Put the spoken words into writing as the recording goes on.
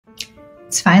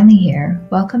It's finally here.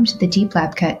 Welcome to the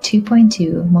DeepLabCut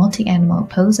 2.2 Multi-Animal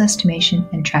Pose Estimation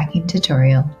and Tracking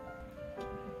tutorial.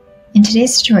 In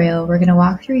today's tutorial, we're going to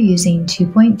walk through using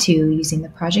 2.2 using the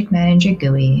Project Manager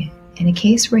GUI in a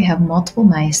case where we have multiple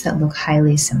mice that look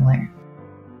highly similar.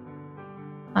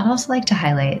 I'd also like to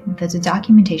highlight that the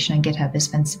documentation on GitHub has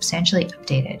been substantially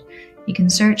updated. You can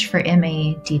search for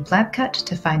maDeepLabCut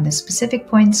to find the specific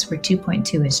points where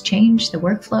 2.2 has changed the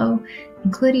workflow,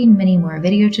 including many more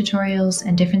video tutorials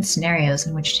and different scenarios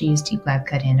in which to use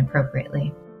DeepLabCut in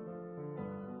appropriately.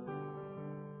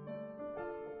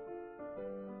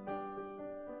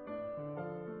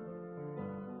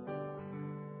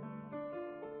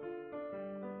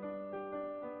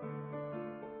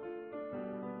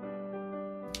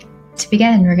 To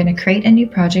begin, we're going to create a new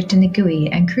project in the GUI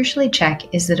and crucially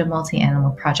check, is it a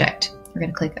multi-animal project? We're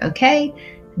going to click OK,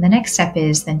 and the next step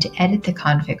is then to edit the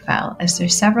config file, as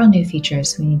there's several new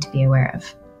features we need to be aware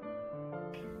of.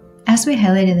 As we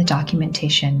highlighted in the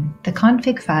documentation, the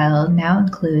config file now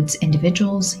includes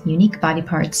individuals, unique body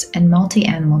parts, and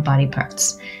multi-animal body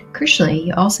parts. Crucially,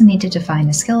 you also need to define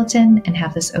a skeleton and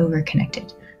have this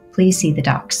over-connected. Please see the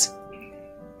docs.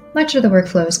 Much of the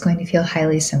workflow is going to feel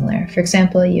highly similar. For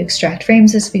example, you extract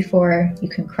frames as before, you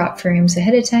can crop frames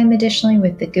ahead of time additionally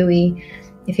with the GUI.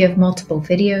 If you have multiple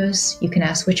videos, you can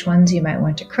ask which ones you might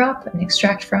want to crop and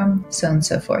extract from, so on and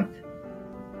so forth.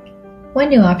 One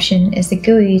new option is the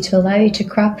GUI to allow you to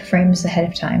crop frames ahead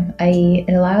of time, i.e.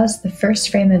 it allows the first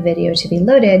frame of video to be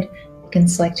loaded, you can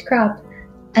select crop,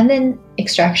 and then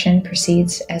extraction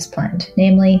proceeds as planned.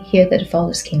 Namely, here the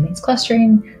default is k-means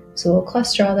clustering, so we'll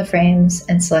cluster all the frames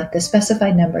and select the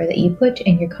specified number that you put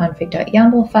in your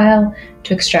config.yaml file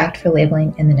to extract for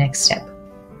labeling in the next step.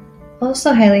 I'll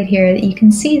also highlight here that you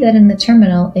can see that in the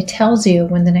terminal, it tells you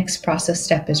when the next process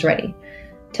step is ready.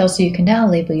 It tells you can now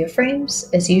label your frames.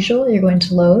 As usual, you're going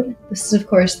to load. This is, of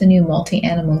course, the new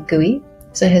multi-animal GUI,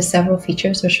 so it has several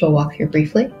features which we'll walk through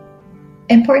briefly.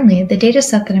 Importantly, the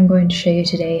dataset that I'm going to show you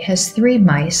today has 3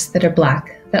 mice that are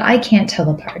black that I can't tell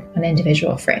apart on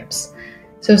individual frames.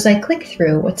 So as I click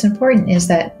through, what's important is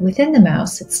that within the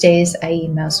mouse, it stays, i.e.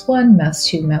 mouse 1, mouse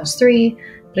 2, mouse 3,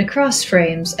 but across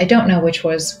frames, I don't know which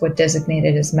was what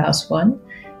designated as mouse 1.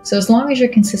 So as long as you're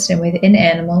consistent within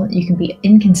animal, you can be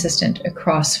inconsistent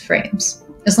across frames,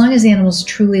 as long as the animals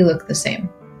truly look the same.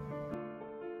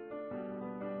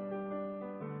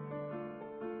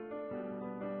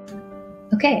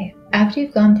 Okay, after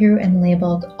you've gone through and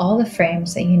labeled all the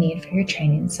frames that you need for your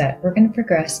training set, we're going to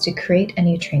progress to create a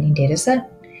new training dataset.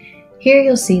 Here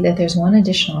you'll see that there's one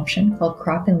additional option called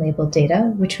Crop and Label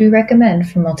Data, which we recommend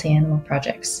for multi-animal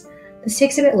projects. This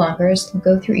takes a bit longer, as we'll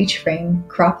go through each frame,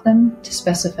 crop them to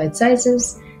specified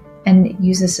sizes, and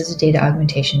use this as a data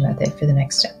augmentation method for the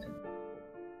next step.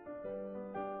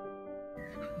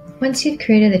 Once you've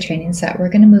created the training set, we're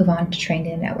going to move on to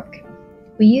training a network.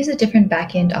 We use a different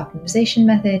backend optimization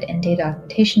method and data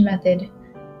augmentation method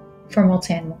for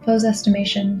multi-animal pose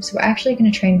estimation, so we're actually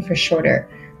going to train for shorter,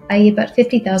 i.e. about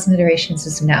 50,000 iterations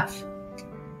is enough.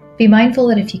 Be mindful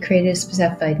that if you created a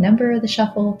specified number of the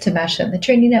shuffle to match that in the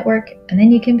training network, and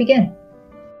then you can begin.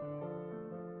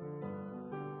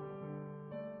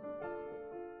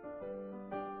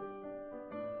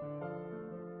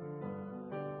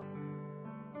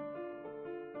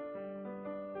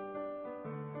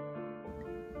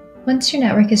 Once your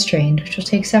network is trained, which will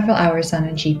take several hours on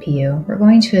a GPU, we're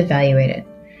going to evaluate it.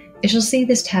 As you'll see,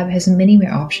 this tab has many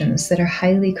more options that are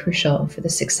highly crucial for the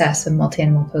success of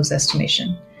multi-animal pose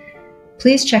estimation.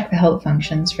 Please check the help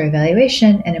functions for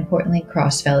evaluation and, importantly,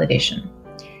 cross-validation.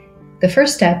 The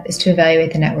first step is to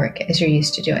evaluate the network as you're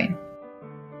used to doing.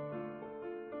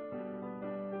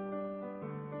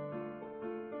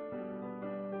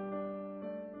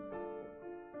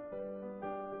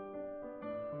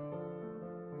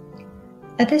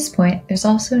 At this point, there's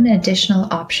also an additional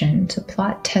option to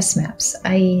plot test maps,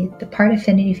 i.e. the part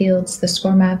affinity fields, the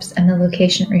score maps, and the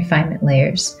location refinement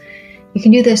layers. You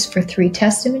can do this for 3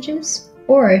 test images,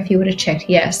 or if you would have checked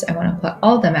yes, I want to plot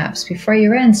all the maps before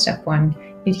you ran step 1,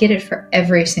 you'd get it for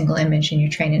every single image in your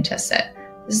training test set.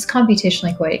 This is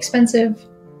computationally quite expensive,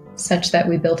 such that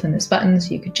we built in this button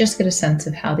so you could just get a sense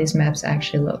of how these maps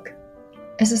actually look.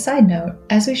 As a side note,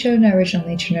 as we showed in our original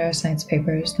Nature Neuroscience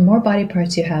papers, the more body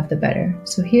parts you have, the better.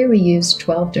 So here we used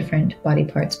 12 different body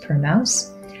parts per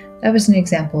mouse. That was an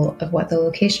example of what the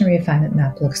location refinement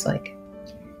map looks like.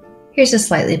 Here's a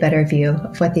slightly better view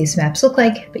of what these maps look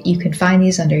like, but you can find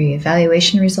these under your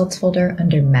evaluation results folder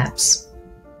under Maps.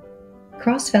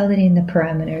 Cross-validating the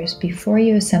parameters before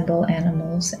you assemble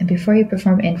animals and before you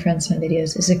perform inference on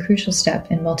videos is a crucial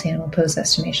step in multi-animal pose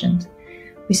estimations.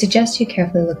 We suggest you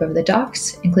carefully look over the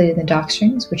docs, including the doc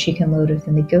strings, which you can load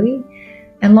within the GUI,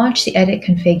 and launch the edit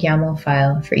config YAML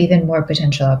file for even more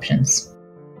potential options.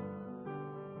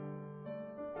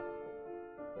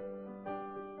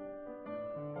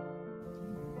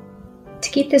 To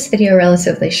keep this video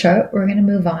relatively short, we're going to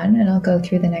move on and I'll go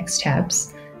through the next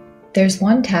tabs. There's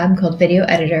one tab called Video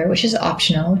Editor, which is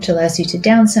optional, which allows you to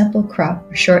downsample, crop,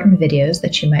 or shorten videos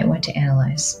that you might want to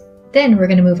analyze. Then we're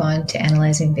going to move on to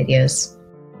analyzing videos.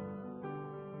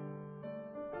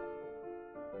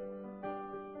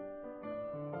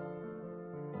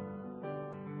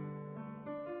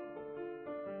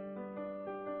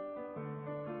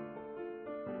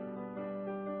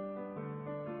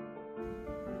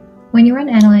 When you run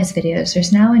Analyze Videos,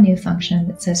 there's now a new function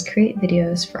that says Create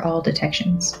Videos for all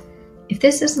detections. If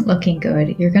this isn't looking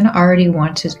good, you're going to already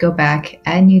want to go back,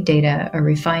 add new data, or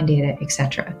refine data,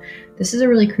 etc. This is a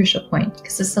really crucial point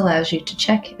because this allows you to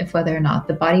check if whether or not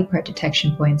the body part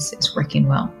detection points is working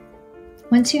well.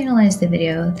 Once you analyze the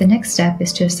video, the next step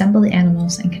is to assemble the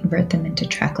animals and convert them into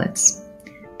tracklets.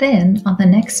 Then, on the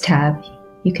next tab,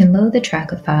 you can load the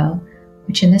tracklet file,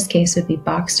 which in this case would be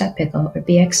box.pickle or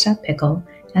bx.pickle,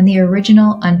 and the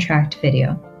original untracked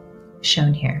video,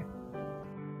 shown here.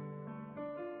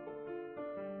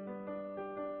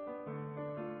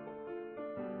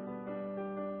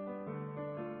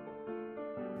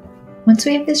 Once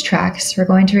we have these tracks, we're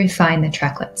going to refine the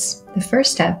tracklets. The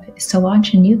first step is to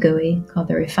launch a new GUI called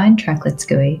the Refined Tracklets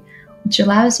GUI, which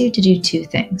allows you to do two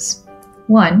things.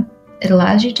 One, it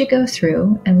allows you to go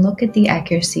through and look at the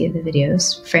accuracy of the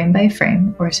videos frame by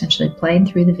frame, or essentially playing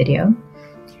through the video.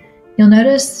 You'll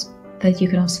notice that you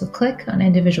can also click on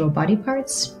individual body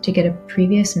parts to get a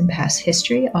previous and past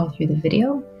history all through the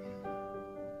video.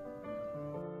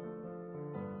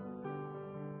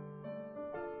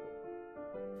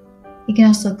 You can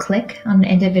also click on an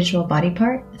individual body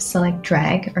part, select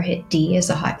drag or hit D as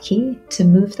a hotkey to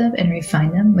move them and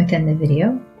refine them within the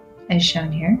video, as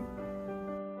shown here.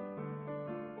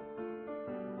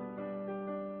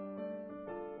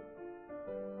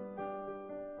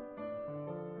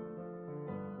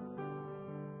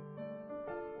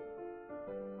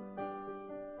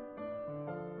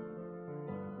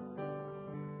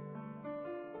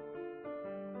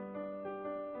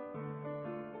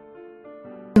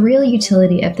 The real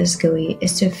utility of this GUI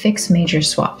is to fix major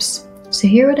swaps. So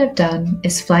here what I've done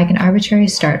is flag an arbitrary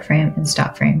start frame and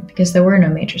stop frame because there were no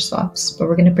major swaps, but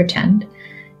we're going to pretend.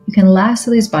 You can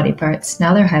lasso these body parts,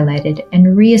 now they're highlighted,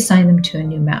 and reassign them to a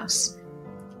new mouse.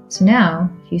 So now,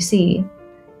 if you see,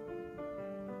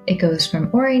 it goes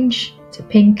from orange to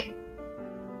pink,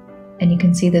 and you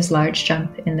can see this large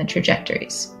jump in the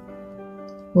trajectories.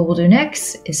 What we'll do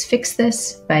next is fix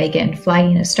this by again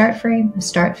flagging a start frame,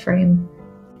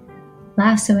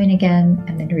 lassoing again,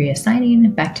 and then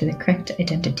reassigning back to the correct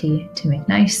identity to make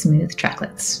nice, smooth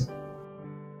tracklets.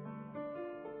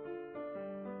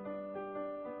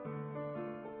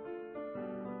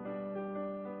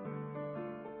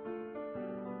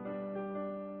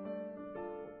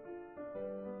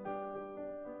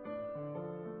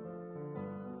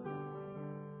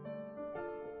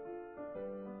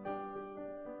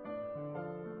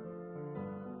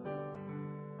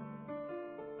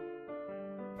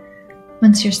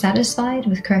 Once you're satisfied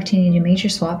with correcting any major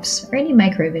swaps or any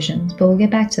micro revisions, but we'll get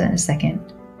back to that in a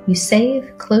second, you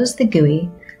save, close the GUI,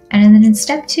 and then in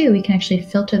step 2, we can actually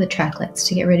filter the tracklets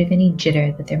to get rid of any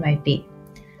jitter that there might be.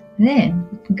 Then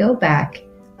you can go back,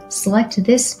 select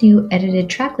this new edited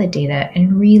tracklet data,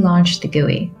 and relaunch the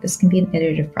GUI. This can be an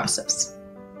iterative process.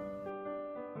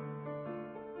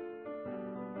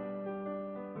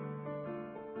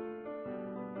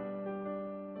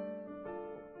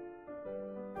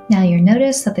 Now you'll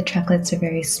notice that the tracklets are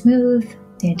very smooth,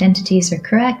 the identities are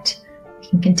correct. We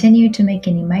can continue to make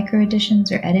any micro additions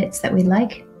or edits that we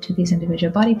like to these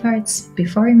individual body parts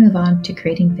before we move on to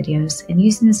creating videos and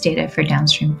using this data for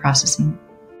downstream processing.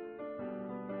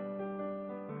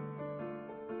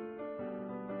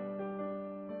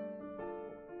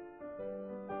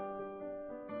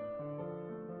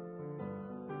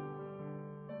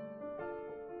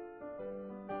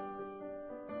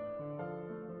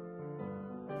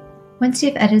 Once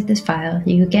you've edited this file,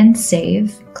 you again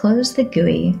save, close the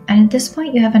GUI, and at this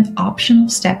point you have an optional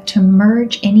step to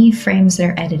merge any frames that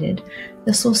are edited.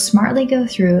 This will smartly go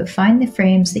through, find the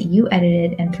frames that you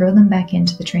edited, and throw them back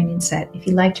into the training set if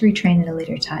you'd like to retrain at a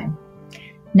later time.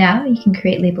 Now you can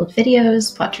create labeled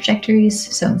videos, plot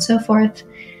trajectories, so on and so forth.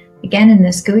 Again, in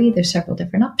this GUI, there's several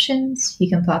different options. You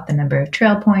can plot the number of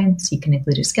trail points, you can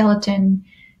include a skeleton,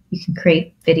 you can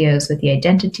create videos with the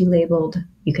identity labeled,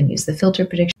 you can use the filter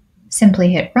prediction.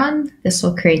 Simply hit run, this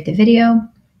will create the video.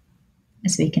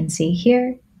 as we can see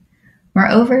here.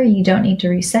 Moreover, you don't need to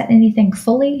reset anything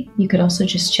fully. You could also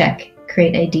just check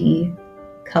Create ID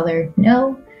Color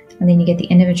No, and then you get the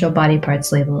individual body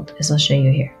parts labeled, as I'll show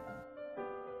you here.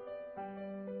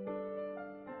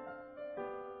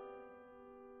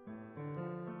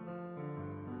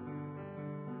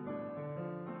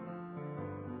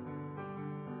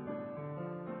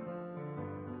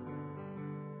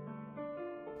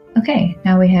 Okay,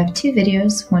 now we have two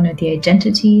videos, one with the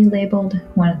identity labeled,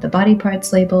 one with the body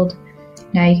parts labeled.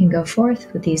 Now you can go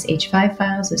forth with these H5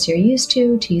 files as you're used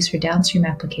to use for downstream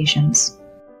applications.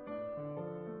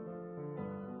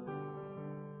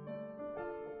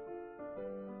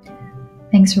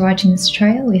 Thanks for watching this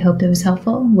tutorial. We hope it was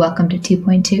helpful. Welcome to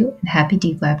 2.2 and happy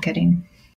deep lab cutting.